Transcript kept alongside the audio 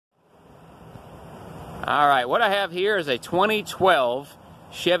All right, what I have here is a 2012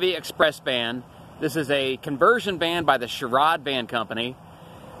 Chevy Express van. This is a conversion van by the Sherrod Van Company.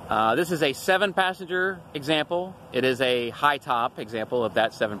 This is a 7-passenger example. It is a high top example of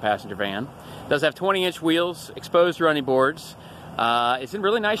that 7-passenger van. It does have 20-inch wheels, exposed running boards. It's in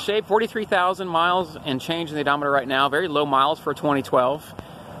really nice shape, 43,000 miles and change in the odometer right now. Very low miles for a 2012.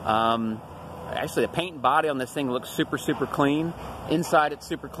 Actually, the paint and body on this thing looks super, super clean. Inside, it's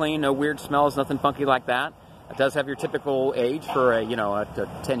super clean. No weird smells, nothing funky like that. It does have your typical age for a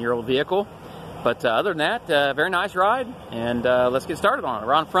 10-year-old vehicle. But other than that, very nice ride. And let's get started on it.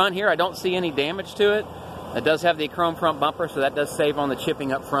 Around front here, I don't see any damage to it. It does have the chrome front bumper, so that does save on the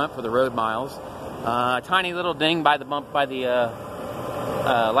chipping up front for the road miles. Tiny little ding by the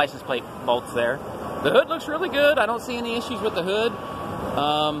license plate bolts there. The hood looks really good. I don't see any issues with the hood.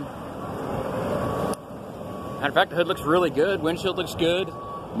 Matter of fact, the hood looks really good. Windshield looks good.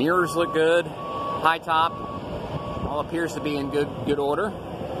 Mirrors look good. High top. All appears to be in good order.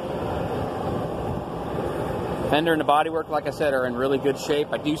 Fender and the bodywork, like I said, are in really good shape.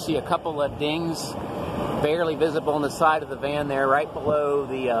 I do see a couple of dings barely visible on the side of the van there, right below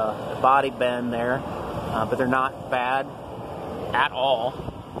the body bend there. But they're not bad at all.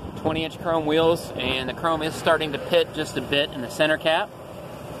 20-inch chrome wheels, and the chrome is starting to pit just a bit in the center cap.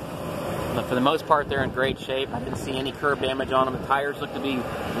 But for the most part, they're in great shape. I didn't see any curb damage on them. The tires look to be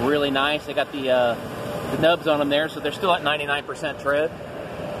really nice. They got the nubs on them there, so they're still at 99% tread.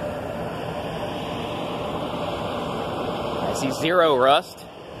 I see zero rust.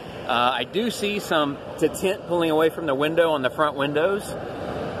 I do see some tint pulling away from the window on the front windows.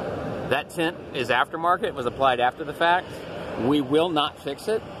 That tint is aftermarket. It was applied after the fact. We will not fix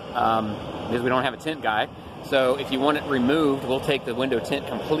it because we don't have a tint guy. So if you want it removed, we'll take the window tint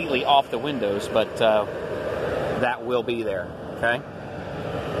completely off the windows, but that will be there, okay?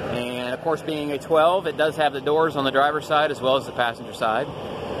 And of course, being a 12, it does have the doors on the driver's side as well as the passenger side,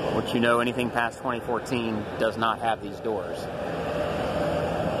 which, you know, anything past 2014 does not have these doors.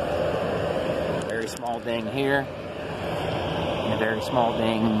 Very small ding here, and a very small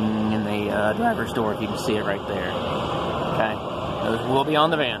ding in the driver's door, if you can see it right there, okay? Those will be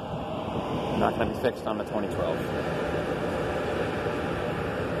on the van. Not going to be fixed on the 2012.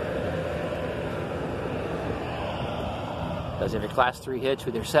 Does have a Class 3 hitch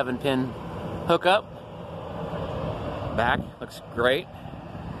with your 7-pin hookup. Back looks great.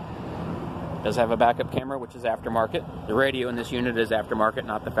 Does have a backup camera, which is aftermarket. The radio in this unit is aftermarket,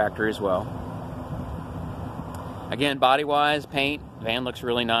 not the factory as well. Again, body-wise, paint, van looks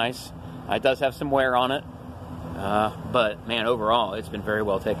really nice. It does have some wear on it, but man, overall, it's been very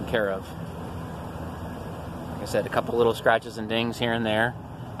well taken care of. Like I said, a couple little scratches and dings here and there,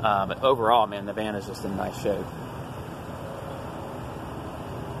 but overall, man, the van is just in nice shape.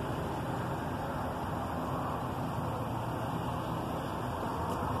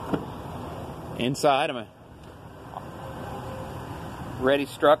 Inside, I'm already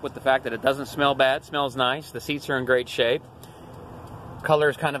struck with the fact that it doesn't smell bad. It smells nice. The seats are in great shape. Color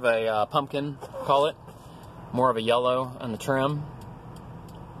is kind of a pumpkin, call it. More of a yellow on the trim.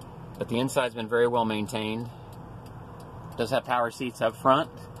 But the inside's been very well maintained. Does have power seats up front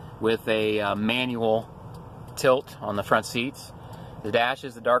with a manual tilt on the front seats. The dash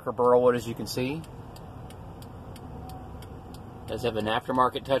is the darker burl wood, as you can see. Does have an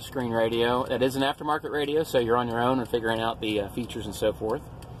aftermarket touchscreen radio. That is an aftermarket radio, so you're on your own and figuring out the features and so forth.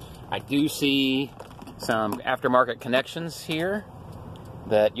 I do see some aftermarket connections here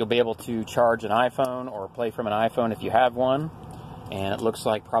that you'll be able to charge an iPhone or play from an iPhone if you have one. And it looks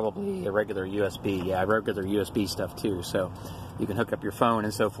like probably a regular USB. Yeah, regular USB stuff too. So you can hook up your phone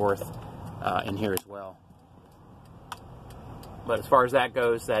and so forth in here as well. But as far as that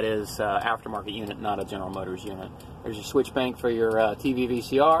goes, that is aftermarket unit, not a General Motors unit. There's your switch bank for your TV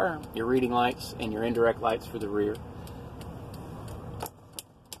VCR, your reading lights, and your indirect lights for the rear.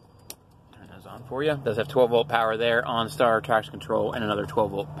 Turn those on for you. Does have 12-volt power there, OnStar, traction control, and another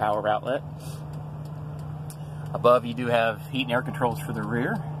 12-volt power outlet. Above, you do have heat and air controls for the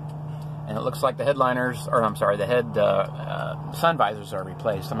rear, and it looks like the headliners, or I'm sorry, the head sun visors are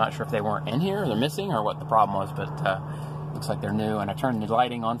replaced. I'm not sure if they weren't in here, or they're missing, or what the problem was, but looks like they're new. And I turned the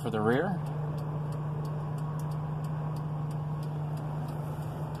lighting on for the rear.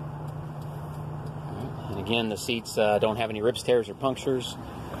 And again, the seats don't have any rips, tears, or punctures.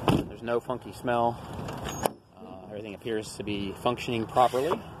 There's no funky smell. Everything appears to be functioning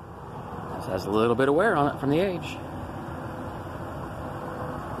properly. This has a little bit of wear on it from the age.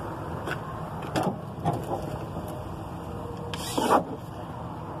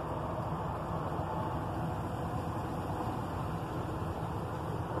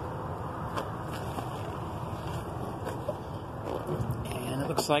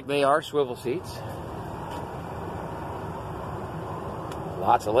 looks like they are swivel seats.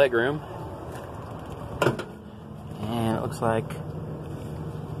 Lots of leg room. And it looks like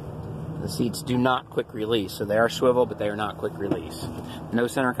the seats do not quick release. So they are swivel, but they are not quick release. No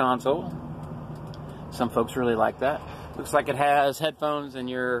center console. Some folks really like that. Looks like it has headphones and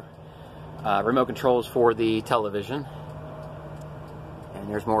your remote controls for the television. And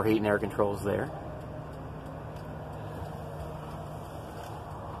there's more heat and air controls there.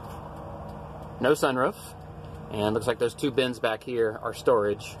 No sunroof. And looks like those two bins back here are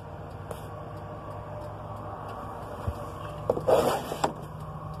storage.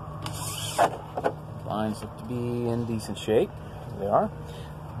 Blinds look to be in decent shape. There they are.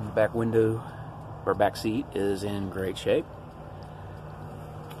 The back window or back seat is in great shape.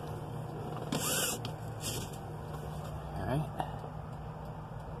 All right.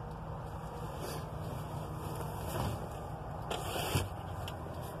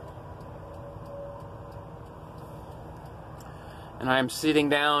 And I am sitting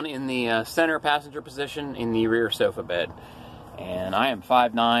down in the center passenger position in the rear sofa bed. And I am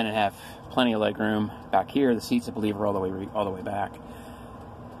 5'9" and have plenty of leg room. Back here, the seats, I believe, are all the way back.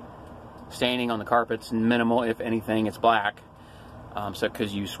 Staining on the carpet's minimal, if anything. It's black, so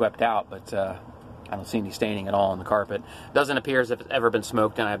because you swept out, but I don't see any staining at all on the carpet. Doesn't appear as if it's ever been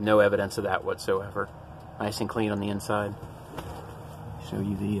smoked, and I have no evidence of that whatsoever. Nice and clean on the inside. Show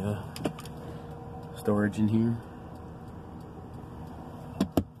you the storage in here.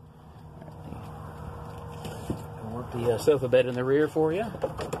 Work the sofa bed in the rear for you.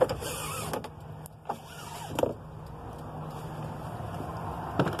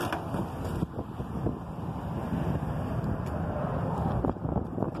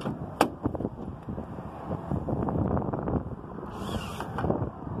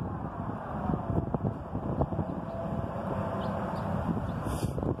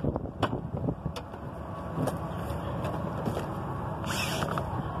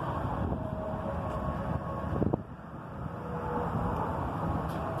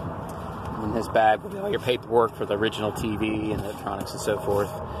 In this bag will be all your paperwork for the original TV and electronics and so forth.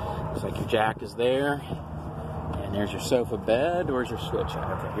 Looks like your jack is there. And there's your sofa bed. Where's your switch?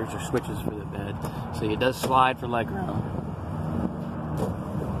 Okay, here's your switches for the bed. So it does slide for leg room.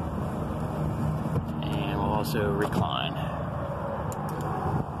 And we'll also recline.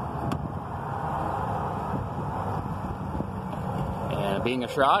 And being a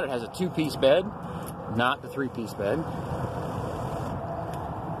Schrad, it has a 2-piece bed, not the 3-piece bed.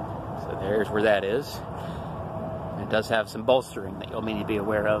 There's where that is. It does have some bolstering that you'll need to be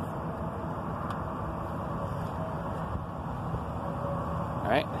aware of.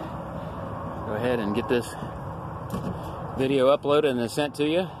 Alright, go ahead and get this video uploaded and then sent to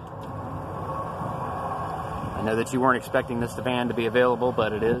you. I know that you weren't expecting this van to be available,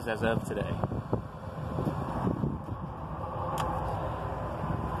 but it is as of today.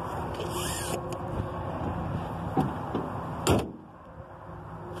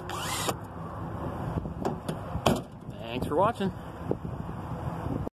 Thanks for watching.